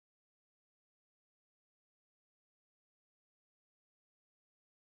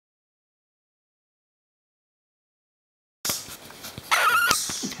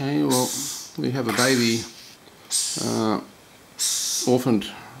Okay, well, we have a baby orphaned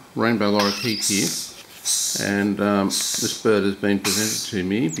rainbow lorikeet here, and this bird has been presented to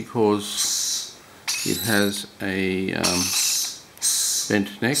me because it has a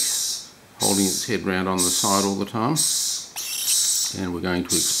bent neck, holding its head round on the side all the time, and we're going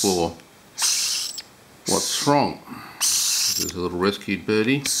to explore what's wrong. This is a little rescued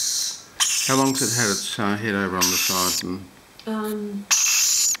birdie. How long's it had its head over on the side? And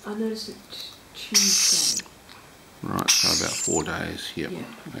I noticed it Tuesday. Right, so about 4 days. Yep.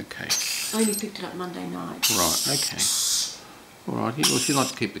 Yeah. Okay. I only picked it up Monday night. Right. Okay. All right. Well, she'd like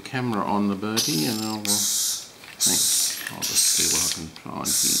to keep the camera on the birdie, and I'll. Thanks. I'll just see what I can find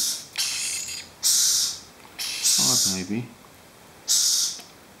here. Hi, baby.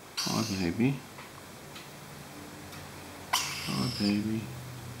 Hi, baby. Hi, baby.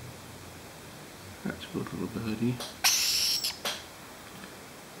 That's a good little birdie.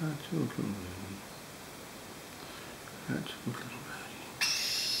 That's a good little birdie. That's a good little birdie.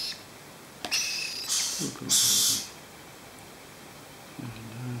 Good little birdie. I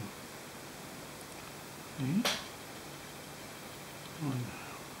know. See? I know.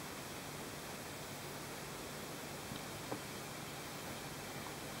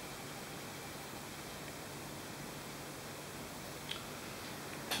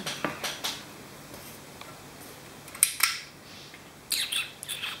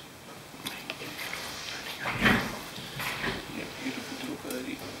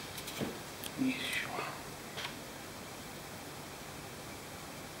 Yes, you are.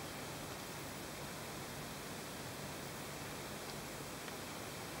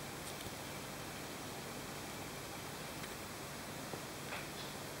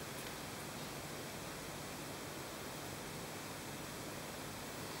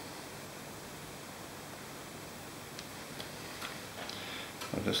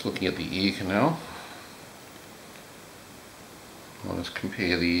 I'm just looking at the ear canal. I'll just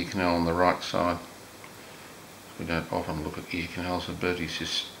compare the ear canal on the right side. We don't often look at ear canals of birdies,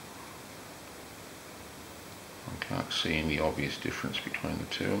 just I can't see any obvious difference between the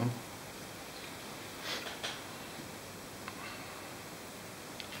two of them.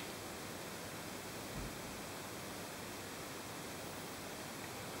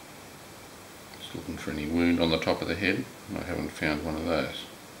 Just looking for any wound on the top of the head. I haven't found one of those.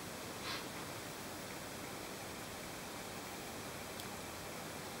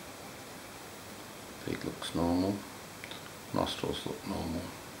 Feet looks normal, nostrils look normal.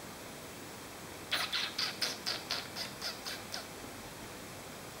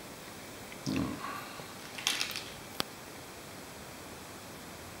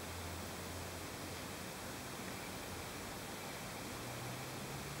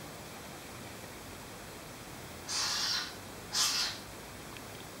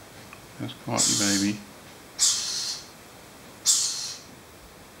 That's quietly, baby.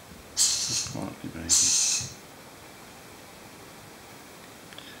 Quietly, baby.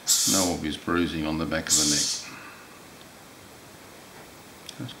 No obvious bruising on the back of the neck.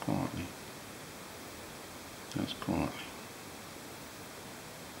 Just quietly. Just quietly.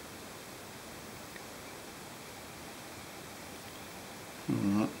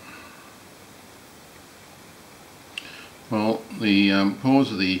 Alright. Well, the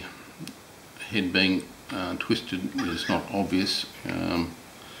cause of the head being twisted is not obvious.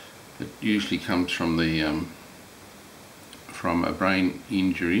 It usually comes from the from a brain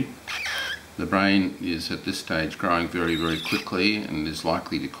injury. The brain is at this stage growing very, very quickly and is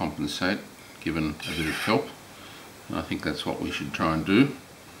likely to compensate given a bit of help. And I think that's what we should try and do.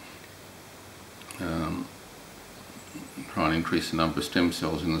 Try and increase the number of stem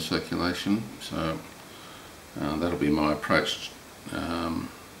cells in the circulation. So that'll be my approach.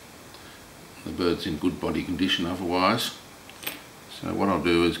 The bird's in good body condition otherwise. So what I'll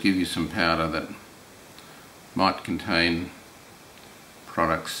do is give you some powder that might contain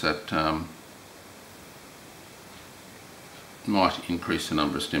products that might increase the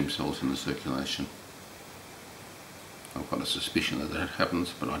number of stem cells in the circulation. I've got a suspicion that that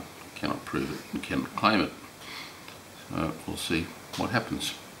happens, but I cannot prove it and cannot claim it. So we'll see what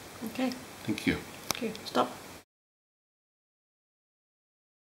happens. Okay. Thank you. Okay, stop.